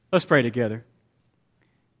Let's pray together.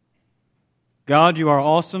 God, you are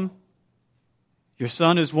awesome. Your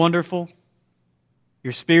Son is wonderful.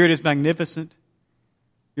 Your Spirit is magnificent.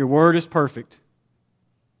 Your Word is perfect.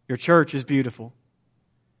 Your church is beautiful.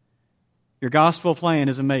 Your gospel plan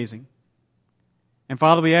is amazing. And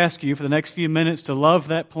Father, we ask you for the next few minutes to love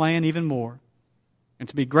that plan even more and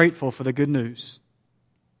to be grateful for the good news.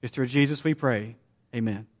 It's through Jesus we pray.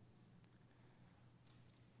 Amen.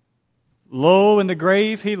 Low in the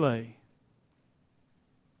grave he lay,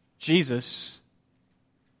 Jesus,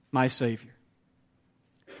 my Savior.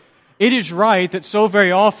 It is right that so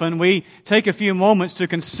very often we take a few moments to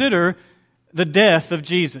consider the death of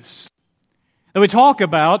Jesus. That we talk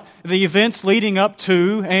about the events leading up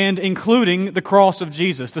to and including the cross of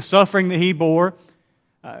Jesus, the suffering that He bore.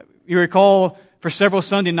 You recall for several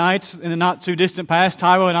Sunday nights in the not too distant past,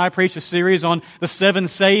 Tyler and I preached a series on the 7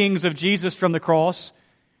 sayings of Jesus from the cross.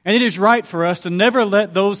 And it is right for us to never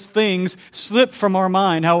let those things slip from our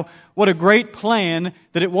mind. What a great plan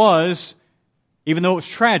that it was, even though it was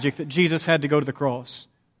tragic that Jesus had to go to the cross.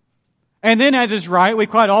 And then, as is right, we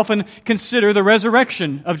quite often consider the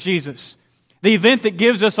resurrection of Jesus. The event that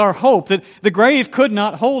gives us our hope that the grave could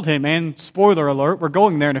not hold Him. And spoiler alert, we're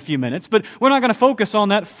going there in a few minutes, but we're not going to focus on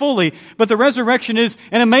that fully. But the resurrection is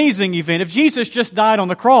an amazing event. If Jesus just died on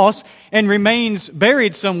the cross and remains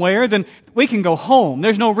buried somewhere, then we can go home.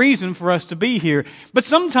 There's no reason for us to be here. But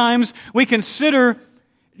sometimes we consider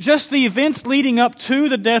just the events leading up to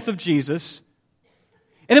the death of Jesus,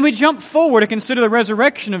 and then we jump forward to consider the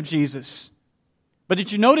resurrection of Jesus. But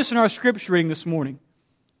did you notice in our scripture reading this morning,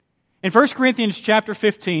 in 1 Corinthians chapter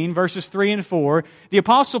 15, verses 3 and 4, the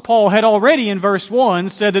Apostle Paul had already in verse 1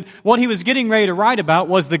 said that what he was getting ready to write about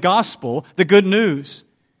was the gospel, the good news.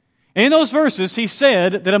 And in those verses, he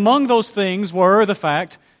said that among those things were the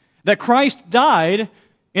fact that Christ died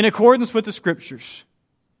in accordance with the Scriptures,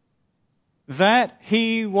 that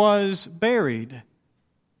He was buried,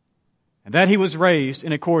 and that He was raised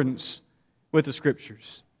in accordance with the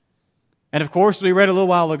Scriptures. And of course, as we read a little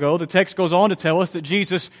while ago, the text goes on to tell us that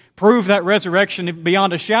Jesus proved that resurrection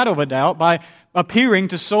beyond a shadow of a doubt by appearing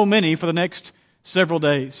to so many for the next several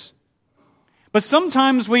days. But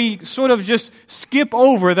sometimes we sort of just skip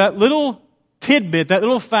over that little tidbit, that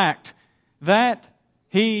little fact, that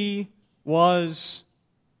He was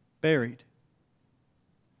buried.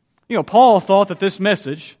 You know, Paul thought that this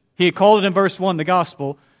message, he had called it in verse 1, the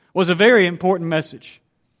gospel, was a very important message.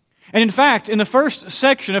 And in fact, in the first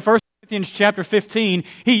section of 1 Corinthians chapter 15,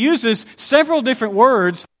 he uses several different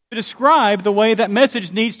words to describe the way that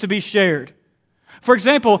message needs to be shared. For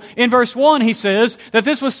example, in verse 1, he says that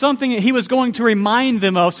this was something that he was going to remind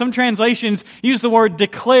them of. Some translations use the word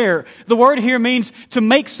declare. The word here means to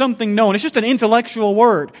make something known. It's just an intellectual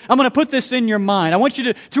word. I'm going to put this in your mind. I want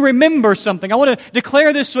you to remember something. I want to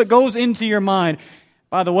declare this so it goes into your mind.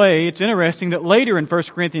 By the way, it's interesting that later in 1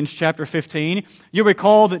 Corinthians chapter 15, you'll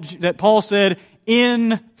recall that Paul said,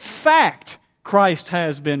 in fact, Christ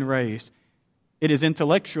has been raised. It is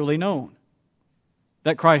intellectually known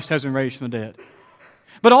that Christ has been raised from the dead.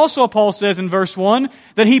 But also Paul says in verse 1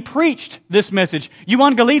 that he preached this message,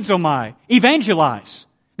 euangelizomai, evangelize.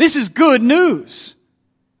 This is good news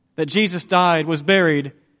that Jesus died, was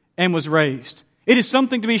buried, and was raised. It is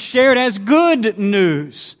something to be shared as good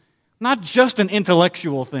news, not just an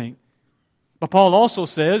intellectual thing. But Paul also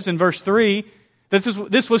says in verse 3 that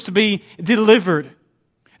this was to be delivered.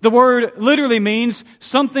 The word literally means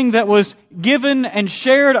something that was given and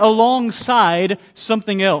shared alongside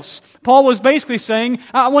something else. Paul was basically saying,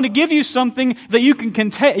 I want to give you something that you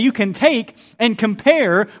can take and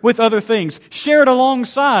compare with other things. Share it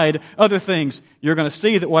alongside other things. You're going to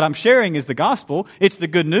see that what I'm sharing is the gospel. It's the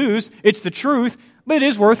good news. It's the truth. But it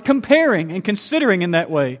is worth comparing and considering in that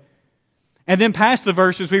way. And then past the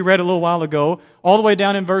verses we read a little while ago, all the way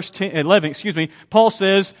down in verse 11, Paul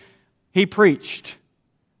says, he preached.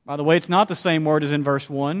 By the way, it's not the same word as in verse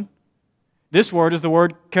 1. This word is the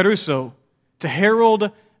word keruso, to herald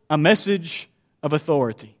a message of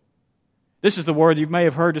authority. This is the word you may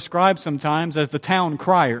have heard described sometimes as the town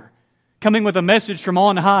crier, coming with a message from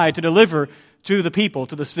on high to deliver to the people,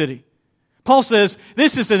 to the city. Paul says,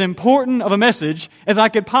 this is as important of a message as I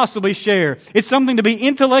could possibly share. It's something to be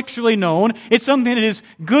intellectually known. It's something that is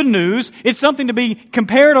good news. It's something to be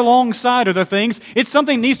compared alongside other things. It's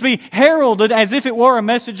something that needs to be heralded as if it were a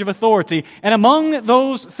message of authority. And among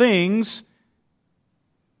those things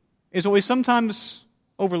is what we sometimes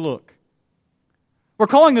overlook. We're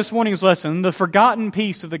calling this morning's lesson the forgotten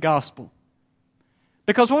piece of the gospel.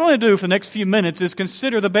 Because what I want to do for the next few minutes is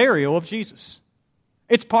consider the burial of Jesus.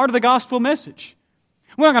 It's part of the gospel message.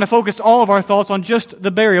 We're not going to focus all of our thoughts on just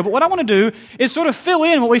the burial, but what I want to do is sort of fill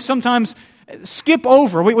in what we sometimes skip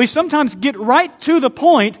over. We sometimes get right to the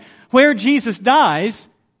point where Jesus dies,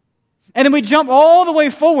 and then we jump all the way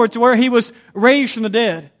forward to where He was raised from the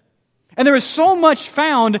dead. And there is so much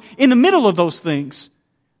found in the middle of those things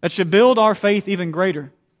that should build our faith even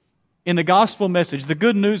greater in the gospel message, the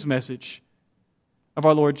good news message of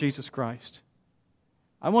our Lord Jesus Christ.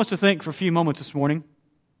 I want us to think for a few moments this morning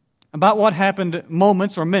about what happened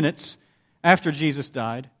moments or minutes after Jesus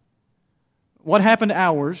died. What happened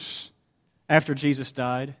hours after Jesus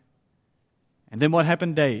died. And then what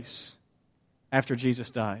happened days after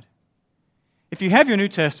Jesus died. If you have your New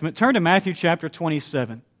Testament, turn to Matthew chapter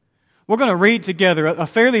 27. We're going to read together a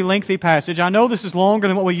fairly lengthy passage. I know this is longer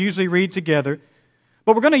than what we usually read together,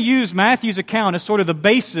 but we're going to use Matthew's account as sort of the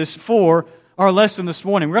basis for our lesson this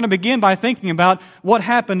morning. We're going to begin by thinking about what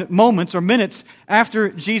happened moments or minutes after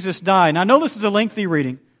Jesus died. And I know this is a lengthy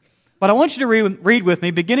reading, but I want you to read with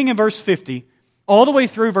me, beginning in verse 50, all the way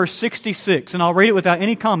through verse 66, and I'll read it without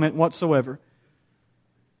any comment whatsoever.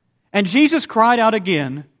 And Jesus cried out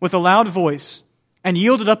again with a loud voice and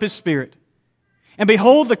yielded up His spirit. And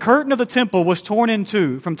behold, the curtain of the temple was torn in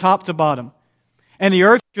two from top to bottom. And the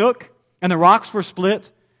earth shook, and the rocks were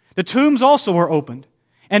split. The tombs also were opened.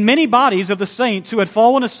 And many bodies of the saints who had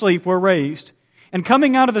fallen asleep were raised. And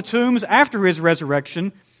coming out of the tombs after His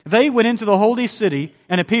resurrection, they went into the holy city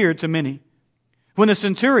and appeared to many. When the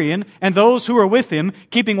centurion and those who were with him,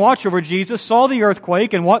 keeping watch over Jesus, saw the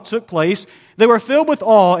earthquake and what took place, they were filled with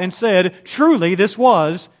awe and said, "Truly this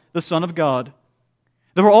was the Son of God."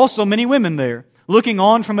 There were also many women there, looking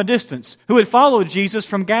on from a distance, who had followed Jesus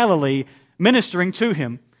from Galilee, ministering to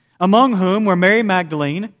Him, among whom were Mary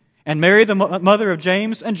Magdalene, and Mary the mother of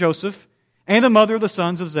James and Joseph, and the mother of the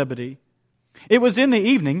sons of Zebedee. It was in the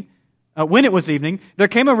evening, when it was evening, there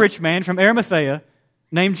came a rich man from Arimathea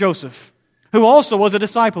named Joseph, who also was a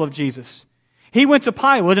disciple of Jesus. He went to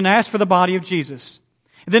Pilate and asked for the body of Jesus.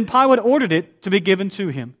 Then Pilate ordered it to be given to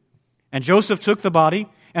him. And Joseph took the body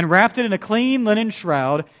and wrapped it in a clean linen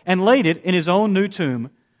shroud and laid it in his own new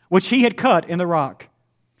tomb, which he had cut in the rock.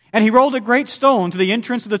 And he rolled a great stone to the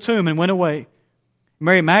entrance of the tomb and went away.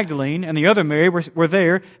 Mary Magdalene and the other Mary were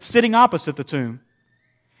there, sitting opposite the tomb.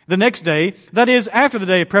 The next day, that is, after the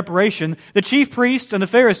day of preparation, the chief priests and the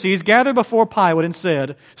Pharisees gathered before Pilate and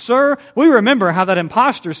said, "Sir, we remember how that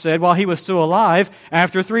impostor said while he was still alive,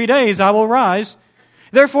 'After 3 days I will rise.'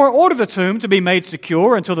 Therefore order the tomb to be made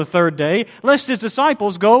secure until the third day, lest his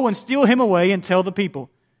disciples go and steal him away and tell the people,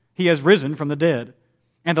 'He has risen from the dead.'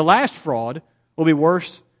 And the last fraud will be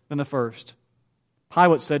worse than the first."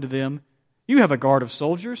 Pilate said to them, "You have a guard of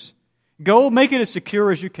soldiers. Go, make it as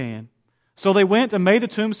secure as you can." So they went and made the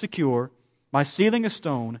tomb secure by sealing a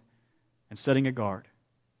stone and setting a guard.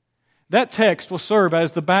 That text will serve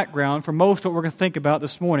as the background for most of what we're going to think about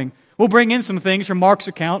this morning. We'll bring in some things from Mark's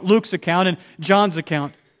account, Luke's account, and John's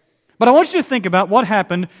account. But I want you to think about what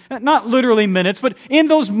happened, not literally minutes, but in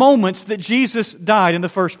those moments that Jesus died in the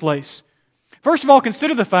first place. First of all,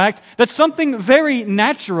 consider the fact that something very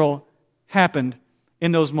natural happened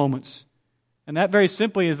in those moments. And that very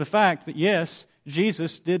simply is the fact that, yes,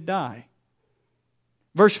 Jesus did die.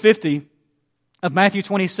 Verse 50 of Matthew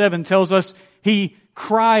 27 tells us He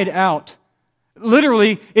cried out.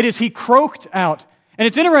 Literally, it is He croaked out. And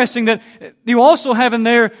it's interesting that you also have in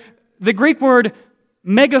there the Greek word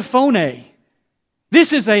megaphone.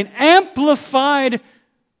 This is an amplified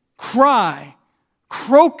cry,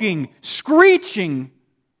 croaking, screeching.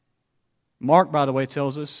 Mark, by the way,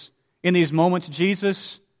 tells us in these moments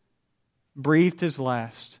Jesus breathed His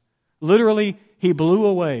last. Literally, He blew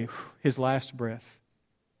away His last breath.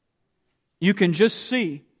 You can just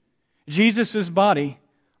see Jesus' body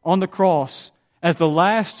on the cross as the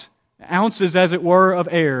last ounces, as it were, of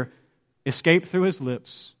air escape through His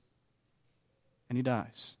lips, and He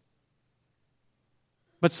dies.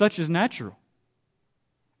 But such is natural.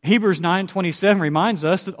 Hebrews 9:27 reminds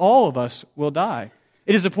us that all of us will die.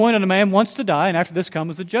 It is appointed a man once to die, and after this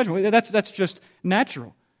comes the judgment. That's just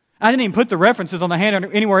natural. I didn't even put the references on the hand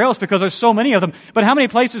anywhere else because there's so many of them. But how many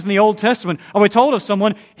places in the Old Testament are we told of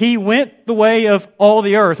someone, "He went the way of all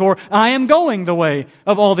the earth," or "I am going the way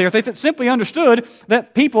of all the earth"? They simply understood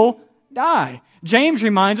that people die. James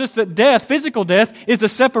reminds us that death, physical death, is the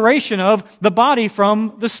separation of the body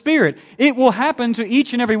from the spirit. It will happen to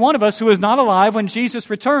each and every one of us who is not alive when Jesus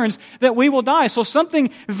returns, that we will die. So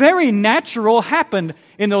something very natural happened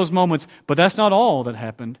in those moments. But that's not all that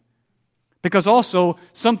happened. Because also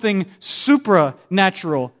something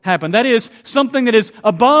supranatural happened. That is, something that is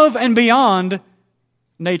above and beyond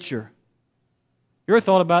nature. You ever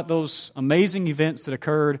thought about those amazing events that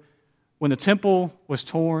occurred when the temple was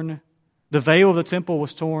torn, the veil of the temple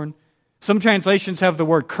was torn. Some translations have the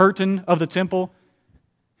word curtain of the temple.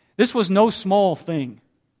 This was no small thing.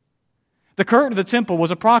 The curtain of the temple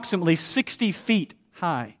was approximately 60 feet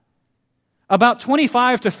high, about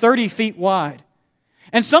 25 to 30 feet wide.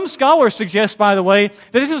 And some scholars suggest, by the way,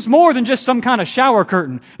 that this is more than just some kind of shower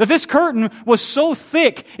curtain. That this curtain was so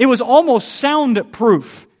thick, it was almost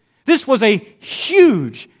soundproof. This was a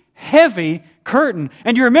huge, heavy curtain.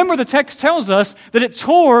 And you remember the text tells us that it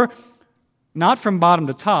tore not from bottom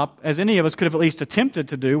to top, as any of us could have at least attempted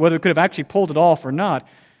to do, whether we could have actually pulled it off or not,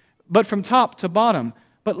 but from top to bottom.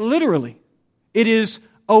 But literally, it is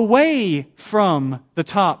away from the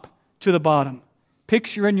top to the bottom.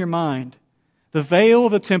 Picture in your mind the veil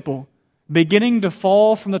of the temple beginning to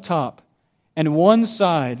fall from the top, and one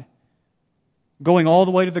side going all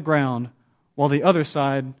the way to the ground, while the other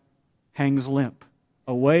side hangs limp,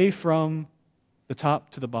 away from the top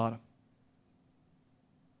to the bottom.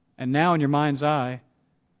 And now in your mind's eye,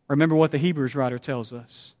 remember what the Hebrews writer tells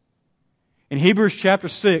us. In Hebrews chapter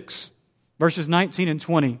 6, verses 19 and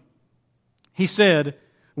 20, he said,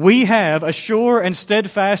 "We have a sure and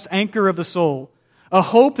steadfast anchor of the soul, a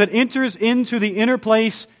hope that enters into the inner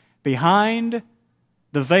place behind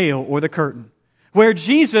the veil or the curtain, where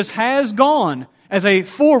Jesus has gone as a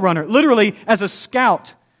forerunner, literally as a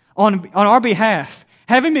scout on our behalf,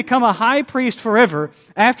 having become a high priest forever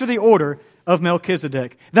after the order of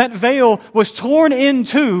Melchizedek." That veil was torn in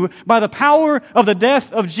two by the power of the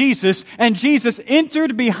death of Jesus, and Jesus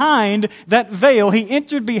entered behind that veil. He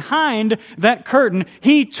entered behind that curtain.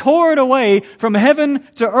 He tore it away from heaven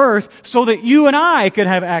to earth so that you and I could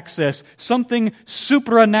have access. Something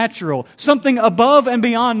supernatural, something above and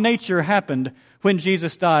beyond nature happened when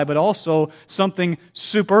Jesus died, but also something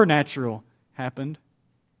supernatural happened.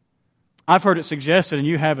 I've heard it suggested, and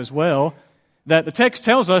you have as well, that the text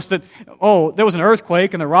tells us that, there was an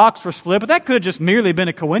earthquake and the rocks were split, but that could have just merely been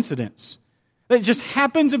a coincidence. It just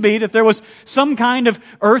happened to be that there was some kind of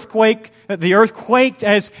earthquake, the earth quaked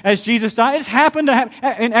as Jesus died. It just happened to happen.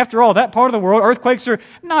 And after all, that part of the world, earthquakes are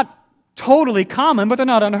not totally common, but they're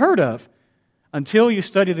not unheard of. Until you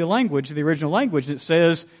study the language, the original language, it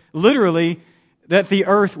says literally that the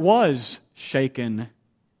earth was shaken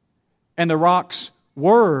and the rocks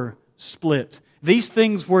were split. These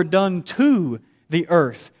things were done to the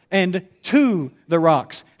earth and to the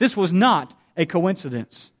rocks. This was not a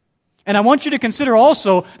coincidence. And I want you to consider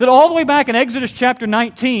also that all the way back in Exodus chapter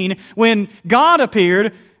 19, when God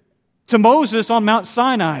appeared to Moses on Mount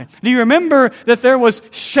Sinai, do you remember that there was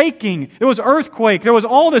shaking, there was earthquake, there was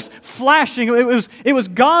all this flashing? It was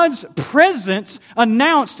God's presence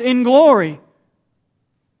announced in glory.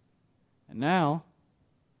 And now,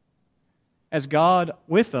 as God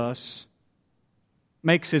with us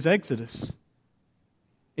makes His exodus,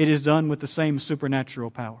 it is done with the same supernatural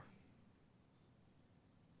power.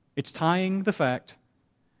 It's tying the fact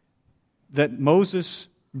that Moses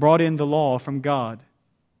brought in the law from God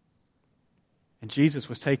and Jesus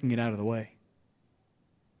was taking it out of the way.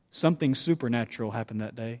 Something supernatural happened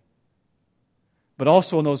that day. But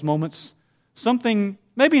also in those moments, something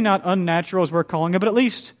maybe not unnatural as we're calling it, but at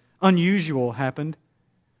least unusual happened.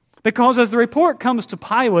 Because as the report comes to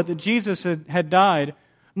Pilate that Jesus had died,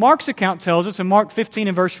 Mark's account tells us, in Mark 15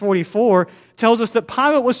 and verse 44, tells us that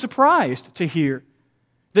Pilate was surprised to hear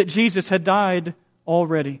that Jesus had died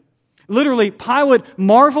already. Literally, Pilate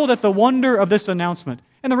marveled at the wonder of this announcement.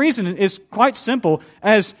 And the reason is quite simple.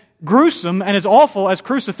 As gruesome and as awful as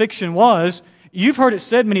crucifixion was, you've heard it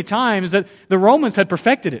said many times that the Romans had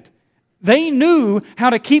perfected it. They knew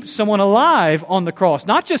how to keep someone alive on the cross.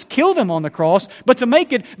 Not just kill them on the cross, but to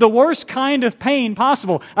make it the worst kind of pain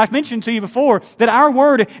possible. I've mentioned to you before that our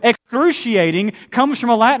word excruciating comes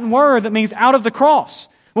from a Latin word that means out of the cross.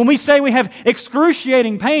 When we say we have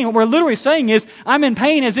excruciating pain, what we're literally saying is, I'm in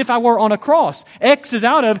pain as if I were on a cross. X is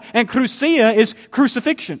out of, and crucia is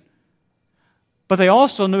crucifixion. But they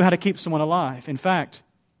also knew how to keep someone alive. In fact,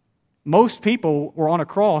 most people were on a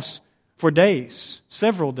cross for days,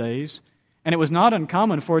 several days, and it was not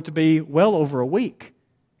uncommon for it to be well over a week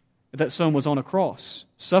that someone was on a cross,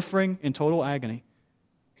 suffering in total agony.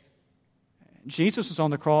 Jesus was on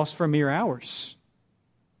the cross for mere hours.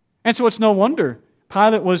 And so it's no wonder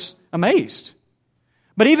Pilate was amazed.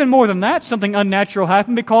 But even more than that, something unnatural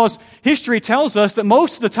happened, because history tells us that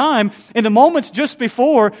most of the time, in the moments just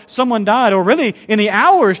before someone died, or really in the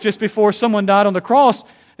hours just before someone died on the cross,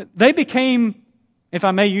 they became, if I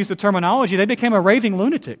may use the terminology, they became a raving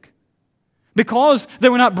lunatic. Because they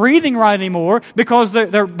were not breathing right anymore, because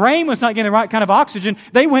their brain was not getting the right kind of oxygen,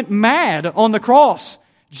 they went mad on the cross.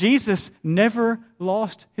 Jesus never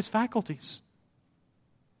lost His faculties.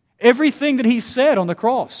 Everything that He said on the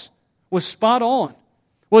cross was spot on,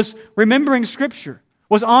 was remembering Scripture,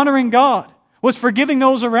 was honoring God, was forgiving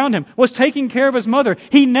those around Him, was taking care of His mother.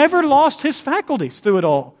 He never lost His faculties through it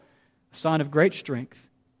all. A sign of great strength.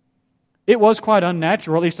 It was quite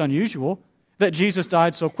unnatural, at least unusual, that Jesus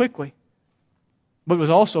died so quickly. But it was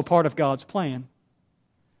also part of God's plan.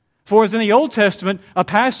 For as in the Old Testament, a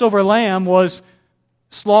Passover lamb was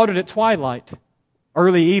slaughtered at twilight,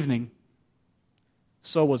 early evening,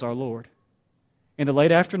 so was our Lord. In the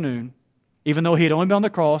late afternoon, even though He had only been on the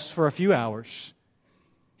cross for a few hours,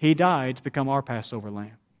 He died to become our Passover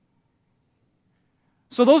lamb.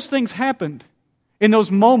 So those things happened in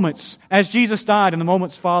those moments as Jesus died and the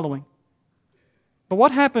moments following. But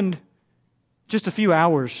what happened just a few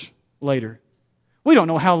hours later? We don't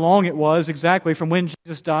know how long it was exactly from when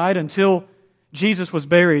Jesus died until Jesus was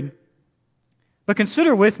buried. But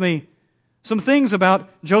consider with me some things about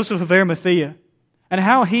Joseph of Arimathea and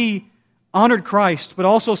how he honored Christ, but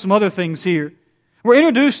also some other things here. We're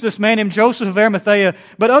introduced to this man named Joseph of Arimathea,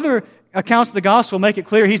 but other accounts of the gospel make it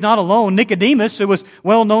clear he's not alone. Nicodemus, who was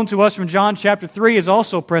well known to us from John chapter 3, is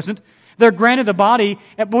also present. They're granted the body,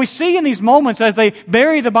 but we see in these moments as they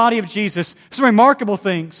bury the body of Jesus some remarkable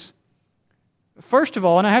things. First of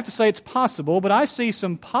all, and I have to say it's possible, but I see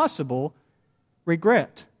some possible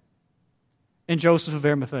regret in Joseph of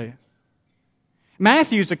Arimathea.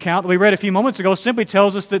 Matthew's account that we read a few moments ago simply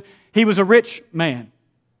tells us that he was a rich man.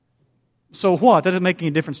 So what? That doesn't make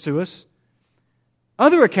any difference to us.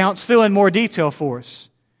 Other accounts fill in more detail for us.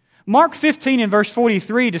 Mark 15 and verse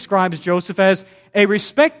 43 describes Joseph as a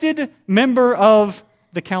respected member of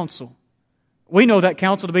the council. We know that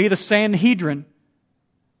council to be the Sanhedrin.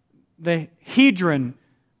 The Hedron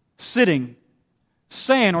sitting,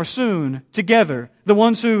 san or soon, together. The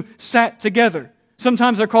ones who sat together.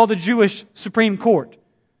 Sometimes they're called the Jewish Supreme Court.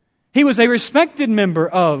 He was a respected member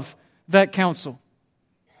of that council,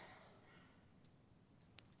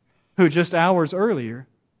 who just hours earlier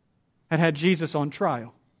had had Jesus on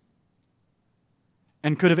trial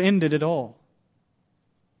and could have ended it all.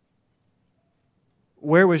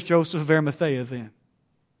 Where was Joseph of Arimathea then?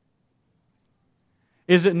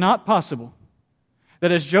 Is it not possible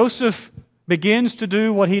that as Joseph begins to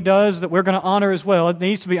do what he does that we're going to honor as well, it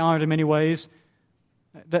needs to be honored in many ways,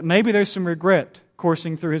 that maybe there's some regret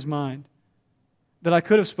coursing through his mind that I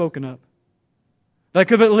could have spoken up, that I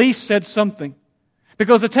could have at least said something.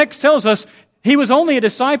 Because the text tells us he was only a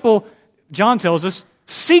disciple, John tells us,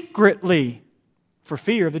 secretly for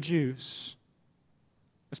fear of the Jews.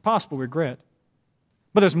 It's possible regret.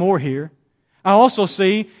 But there's more here. I also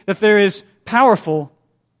see that there is powerful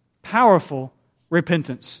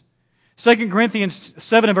repentance. 2 Corinthians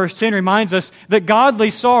 7 and verse 10 reminds us that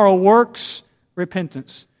godly sorrow works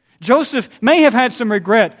repentance. Joseph may have had some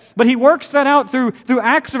regret, but he works that out through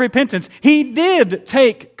acts of repentance. He did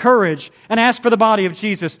take courage and ask for the body of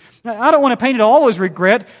Jesus. I don't want to paint it all as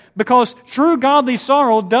regret, because true godly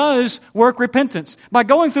sorrow does work repentance. By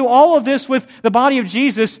going through all of this with the body of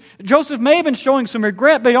Jesus, Joseph may have been showing some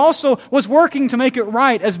regret, but he also was working to make it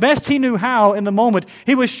right as best he knew how in the moment.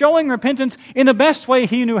 He was showing repentance in the best way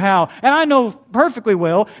he knew how. And I know perfectly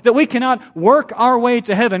well that we cannot work our way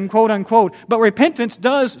to heaven, quote unquote, but repentance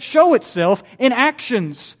does show itself in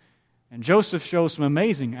actions. And Joseph shows some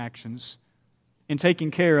amazing actions in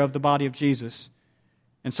taking care of the body of Jesus.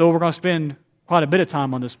 And so we're going to spend quite a bit of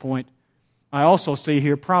time on this point. I also see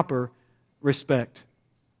here proper respect.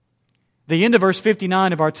 The end of verse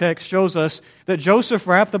 59 of our text shows us that Joseph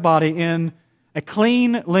wrapped the body in a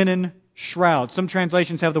clean linen shroud. Some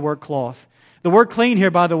translations have the word cloth. The word clean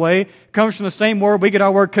here, by the way, comes from the same word we get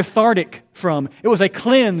our word cathartic from. It was a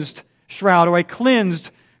cleansed shroud or a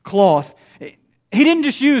cleansed cloth. He didn't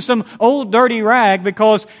just use some old dirty rag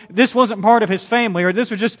because this wasn't part of his family or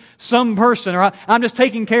this was just some person or I'm just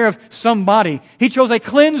taking care of somebody. He chose a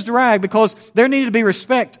cleansed rag because there needed to be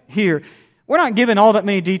respect here. We're not given all that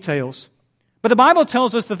many details, but the Bible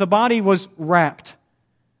tells us that the body was wrapped.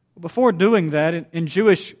 Before doing that, in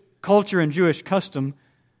Jewish culture and Jewish custom,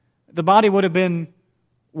 the body would have been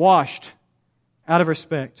washed out of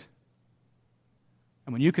respect.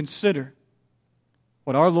 And when you consider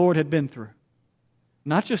what our Lord had been through,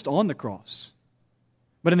 not just on the cross,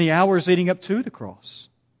 but in the hours leading up to the cross,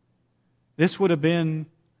 this would have been,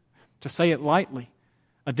 to say it lightly,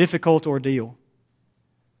 a difficult ordeal.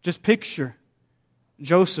 Just picture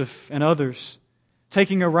Joseph and others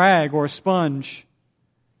taking a rag or a sponge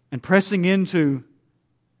and pressing into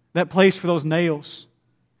that place where those nails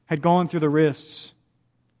had gone through the wrists,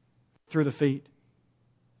 through the feet.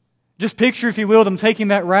 Just picture, if you will, them taking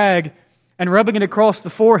that rag and rubbing it across the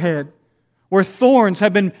forehead where thorns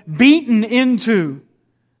have been beaten into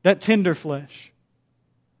that tender flesh.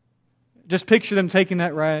 Just picture them taking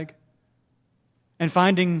that rag and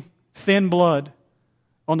finding thin blood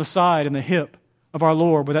on the side and the hip of our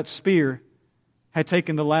Lord, where that spear had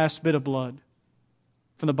taken the last bit of blood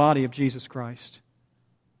from the body of Jesus Christ.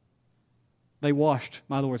 They washed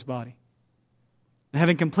my Lord's body. And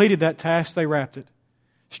having completed that task, they wrapped it.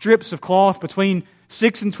 Strips of cloth between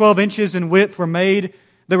 6 and 12 inches in width were made.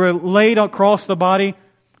 They were laid across the body.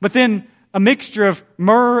 But then a mixture of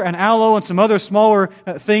myrrh and aloe and some other smaller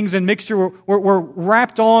things in mixture were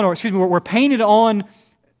wrapped on, were painted on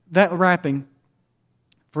that wrapping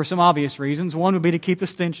for some obvious reasons. One would be to keep the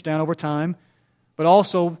stench down over time, but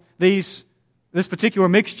also this particular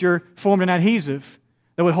mixture formed an adhesive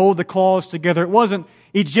that would hold the claws together. It wasn't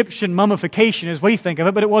Egyptian mummification as we think of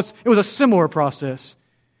it, but it was a similar process.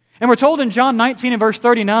 And we're told in John 19 and verse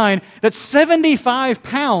 39 that 75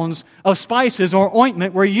 pounds of spices or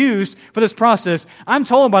ointment were used for this process. I'm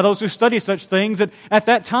told by those who study such things that at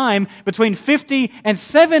that time, between 50 and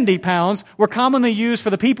 70 pounds were commonly used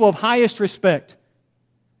for the people of highest respect.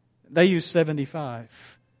 They used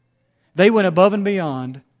 75. They went above and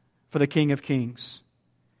beyond for the King of Kings.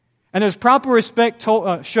 And there's proper respect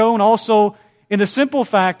shown also in the simple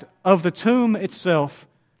fact of the tomb itself.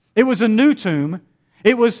 It was a new tomb.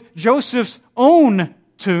 It was Joseph's own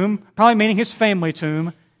tomb, probably meaning his family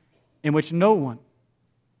tomb, in which no one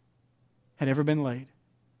had ever been laid.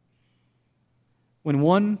 When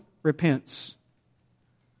one repents,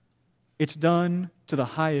 it's done to the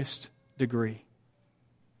highest degree.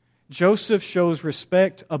 Joseph shows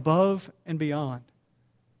respect above and beyond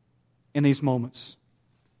in these moments.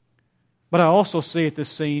 But I also see at this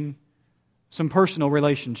scene some personal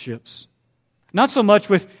relationships. Not so much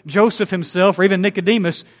with Joseph himself or even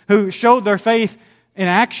Nicodemus, who showed their faith in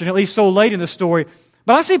action, at least so late in the story.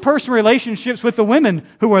 But I see personal relationships with the women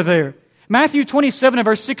who were there. Matthew 27 and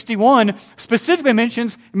verse 61 specifically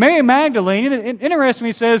mentions Mary Magdalene.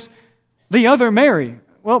 Interestingly, it says, the other Mary.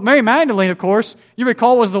 Well, Mary Magdalene, of course, you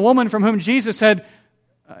recall, was the woman from whom Jesus had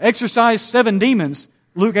exorcised 7 demons.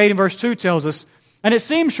 Luke 8 and verse 2 tells us. And it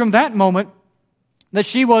seems from that moment that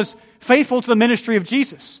she was faithful to the ministry of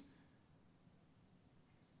Jesus.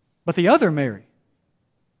 But the other Mary,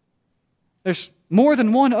 there's more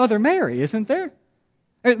than one other Mary, isn't there?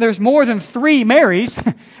 There's more than 3 Marys,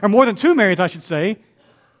 or more than 2 Marys, I should say,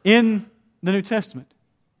 in the New Testament.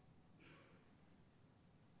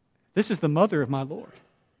 This is the mother of my Lord.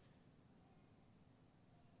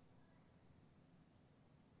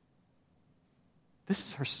 This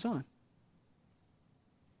is her son.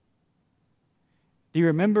 Do you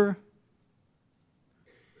remember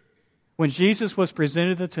when Jesus was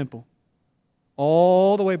presented at the temple,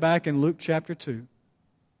 all the way back in Luke chapter 2,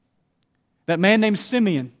 that man named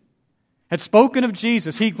Simeon had spoken of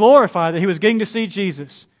Jesus. He glorified that he was getting to see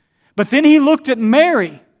Jesus. But then he looked at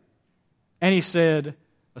Mary and he said,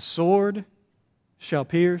 a sword shall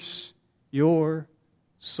pierce your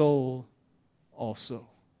soul also.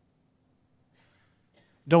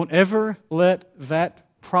 Don't ever let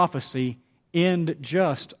that prophecy end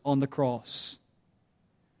just on the cross.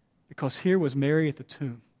 Because here was Mary at the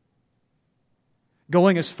tomb,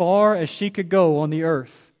 going as far as she could go on the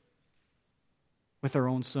earth with her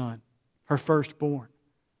own son, her firstborn.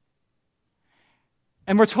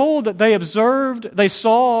 And we're told that they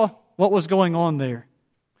saw what was going on there.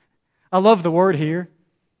 I love the word here.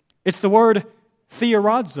 It's the word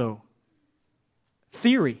theorizo,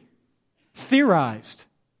 theory, theorized.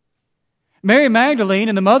 Mary Magdalene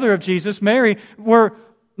and the mother of Jesus, Mary, were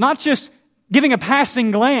not just giving a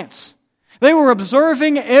passing glance. They were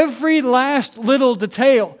observing every last little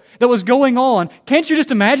detail that was going on. Can't you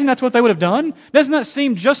just imagine that's what they would have done? Doesn't that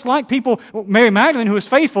seem just like Mary Magdalene, who was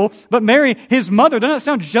faithful, but Mary, his mother, doesn't that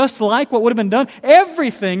sound just like what would have been done?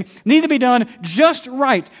 Everything needed to be done just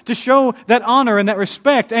right to show that honor and that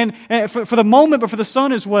respect, and for the moment, but for the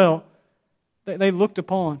son as well. They looked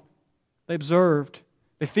upon, they observed,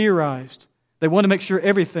 they theorized. They wanted to make sure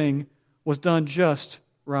everything was done just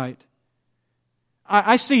right.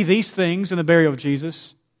 I see these things in the burial of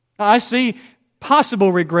Jesus. I see possible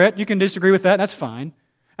regret. You can disagree with that. That's fine.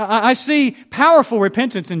 I see powerful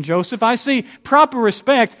repentance in Joseph. I see proper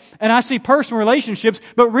respect, and I see personal relationships.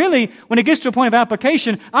 But really, when it gets to a point of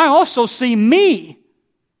application, I also see me.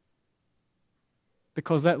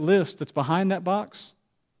 Because that list that's behind that box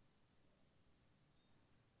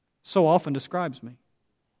so often describes me.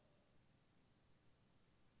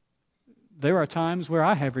 There are times where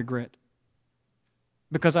I have regret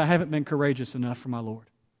because I haven't been courageous enough for my Lord.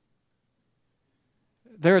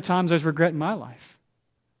 There are times there's regret in my life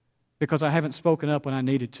because I haven't spoken up when I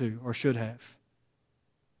needed to or should have.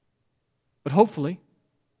 But hopefully,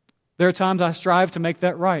 There are times I strive to make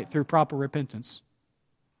that right through proper repentance.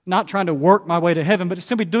 Not trying to work my way to heaven, but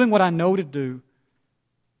simply doing what I know to do.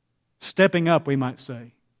 Stepping up, we might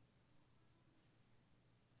say.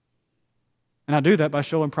 And I do that by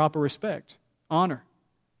showing proper respect, honor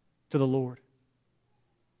to the Lord.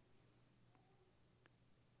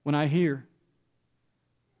 When I hear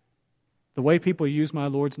the way people use my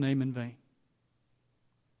Lord's name in vain,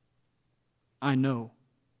 I know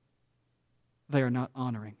they are not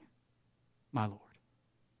honoring my Lord.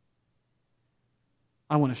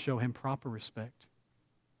 I want to show Him proper respect.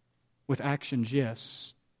 With actions,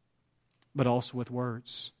 yes, but also with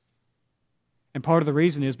words. And part of the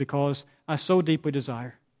reason is because I so deeply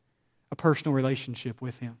desire a personal relationship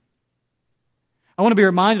with Him. I want to be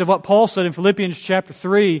reminded of what Paul said in Philippians chapter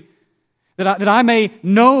 3, that I may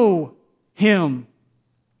know Him.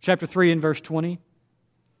 Chapter 3 and verse 20.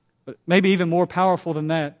 But maybe even more powerful than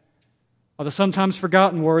that are the sometimes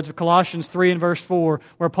forgotten words of Colossians 3 and verse 4,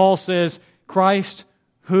 where Paul says, Christ,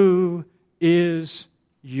 who is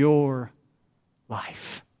your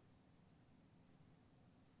life.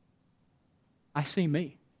 I see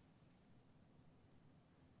me.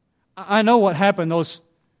 I know what happened those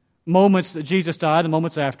moments that Jesus died, the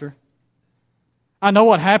moments after. I know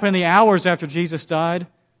what happened the hours after Jesus died.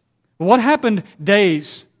 But what happened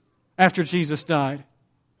days after Jesus died?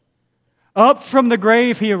 Up from the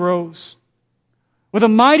grave He arose with a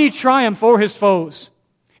mighty triumph o'er His foes.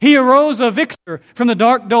 He arose a victor from the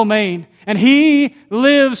dark domain, and He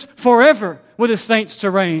lives forever with His saints to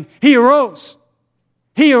reign. He arose.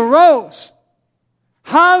 He arose.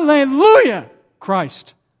 Hallelujah!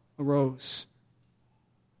 Christ arose.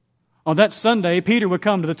 On that Sunday, Peter would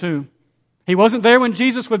come to the tomb. He wasn't there when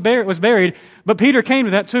Jesus was buried, but Peter came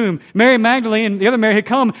to that tomb. Mary Magdalene and the other Mary had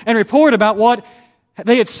come and reported about what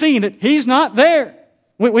they had seen, that He's not there.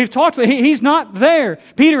 We've talked about He's not there.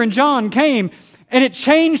 Peter and John came, and it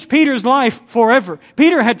changed Peter's life forever.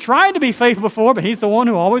 Peter had tried to be faithful before, but he's the one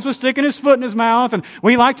who always was sticking his foot in his mouth, and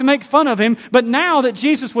we like to make fun of him. But now that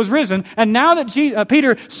Jesus was risen, and now that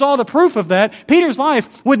Peter saw the proof of that, Peter's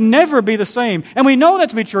life would never be the same. And we know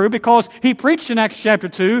that to be true because he preached in Acts chapter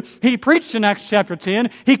 2, he preached in Acts chapter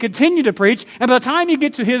 10, he continued to preach, and by the time you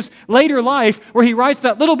get to his later life, where he writes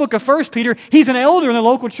that little book of 1 Peter, he's an elder in the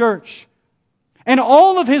local church. And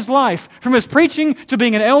all of his life, from his preaching to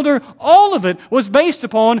being an elder, all of it was based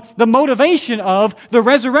upon the motivation of the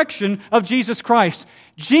resurrection of Jesus Christ.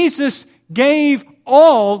 Jesus gave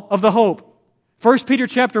all of the hope. 1 Peter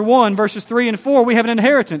chapter 1, verses 3 and 4, we have an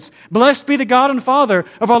inheritance. Blessed be the God and Father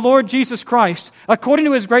of our Lord Jesus Christ. According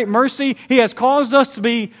to His great mercy, He has caused us to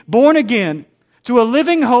be born again to a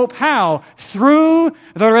living hope. How? Through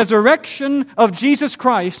the resurrection of Jesus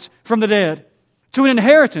Christ from the dead. To an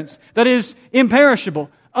inheritance that is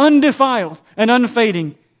imperishable, undefiled, and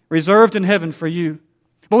unfading, reserved in heaven for you.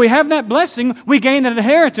 But we have that blessing, we gain that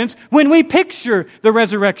inheritance when we picture the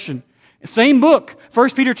resurrection. Same book, 1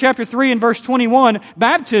 Peter chapter 3 and verse 21,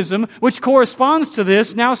 baptism, which corresponds to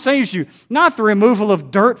this, now saves you. Not the removal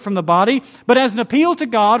of dirt from the body, but as an appeal to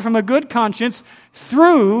God from a good conscience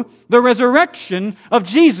through the resurrection of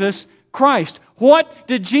Jesus Christ. What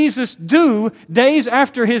did Jesus do days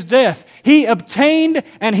after His death? He obtained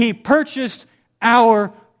and He purchased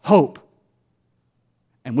our hope.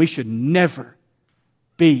 And we should never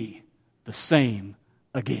be the same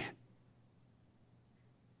again.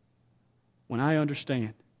 When I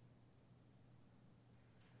understand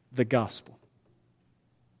the gospel,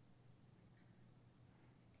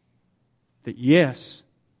 that yes,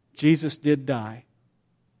 Jesus did die,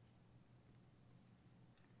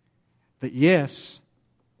 that yes,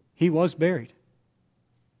 He was buried.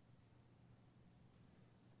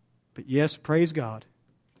 But yes, praise God,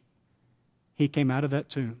 He came out of that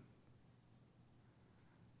tomb.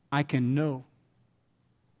 I can know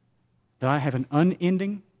that I have an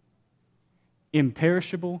unending,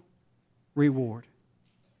 imperishable reward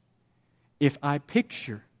if I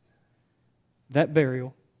picture that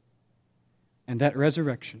burial and that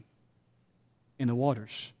resurrection in the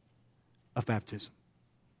waters of baptism.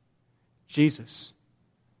 Jesus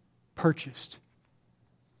purchased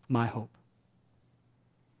my hope.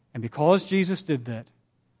 And because Jesus did that,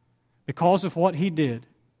 because of what He did,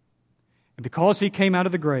 and because He came out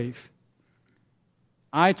of the grave,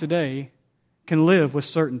 I today can live with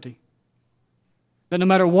certainty that no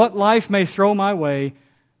matter what life may throw my way,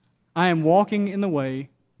 I am walking in the way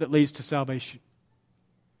that leads to salvation.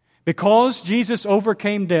 Because Jesus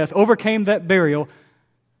overcame death, overcame that burial,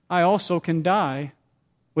 I also can die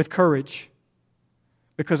with courage,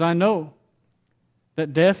 because I know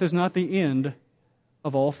that death is not the end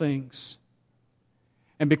of all things.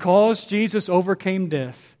 And because Jesus overcame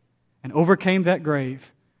death, and overcame that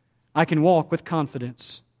grave, I can walk with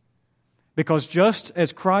confidence. Because just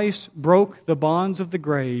as Christ broke the bonds of the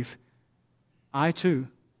grave, I too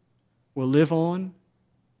will live on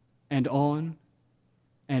and on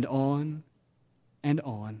and on and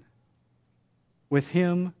on with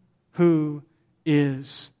Him who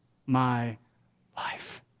is my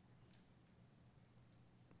life.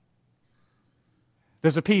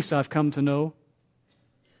 There's a peace I've come to know.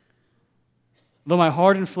 Though my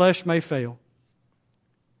heart and flesh may fail,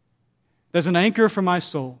 there's an anchor for my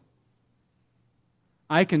soul.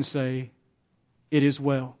 I can say, it is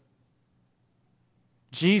well.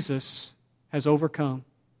 Jesus has overcome,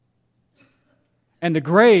 and the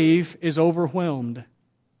grave is overwhelmed.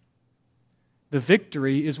 The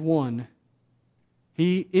victory is won.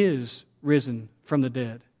 He is risen from the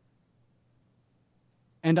dead.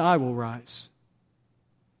 And I will rise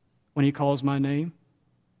when He calls my name.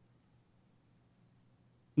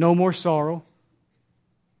 No more sorrow,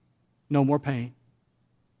 no more pain.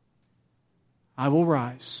 I will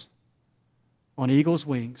rise on eagle's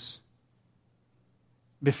wings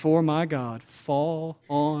before my God, fall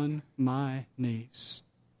on my knees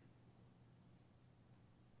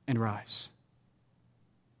and rise.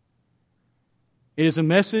 It is a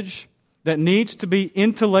message that needs to be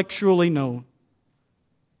intellectually known.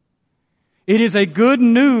 It is a good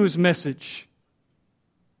news message.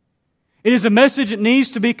 It is a message that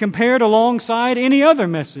needs to be compared alongside any other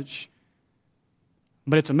message.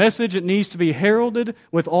 But it's a message that needs to be heralded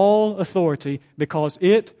with all authority because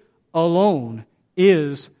it alone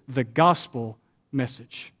is the gospel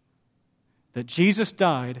message. That Jesus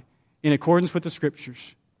died in accordance with the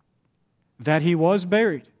Scriptures, that He was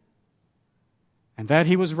buried, and that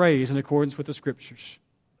He was raised in accordance with the Scriptures.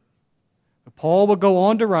 But Paul will go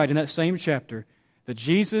on to write in that same chapter that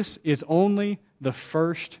Jesus is only the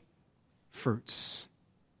first fruits.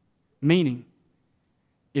 Meaning,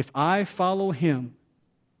 if I follow Him,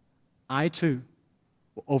 I too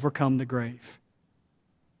will overcome the grave.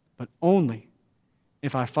 But only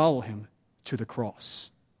if I follow Him to the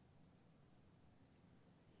cross.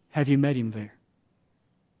 Have you met Him there?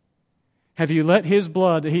 Have you let His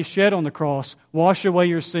blood that He shed on the cross wash away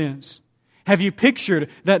your sins? Have you pictured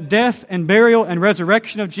that death and burial and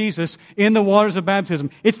resurrection of Jesus in the waters of baptism?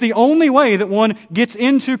 It's the only way that one gets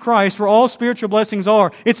into Christ where all spiritual blessings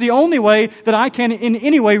are. It's the only way that I can in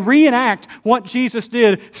any way reenact what Jesus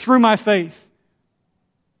did through my faith.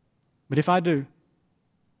 But if I do,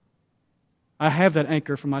 I have that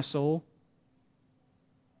anchor for my soul.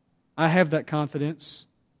 I have that confidence.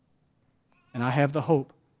 And I have the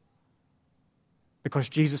hope because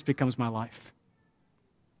Jesus becomes my life.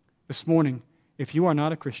 This morning, if you are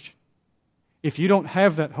not a Christian, if you don't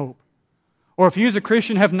have that hope, or if you as a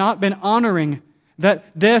Christian have not been honoring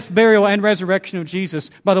that death, burial, and resurrection of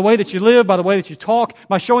Jesus by the way that you live, by the way that you talk,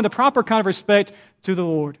 by showing the proper kind of respect to the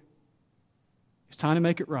Lord, it's time to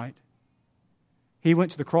make it right. He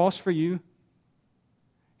went to the cross for you.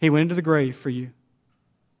 He went into the grave for you.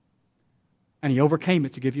 And He overcame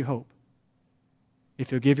it to give you hope.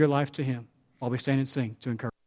 If you'll give your life to Him while we stand and sing to encourage.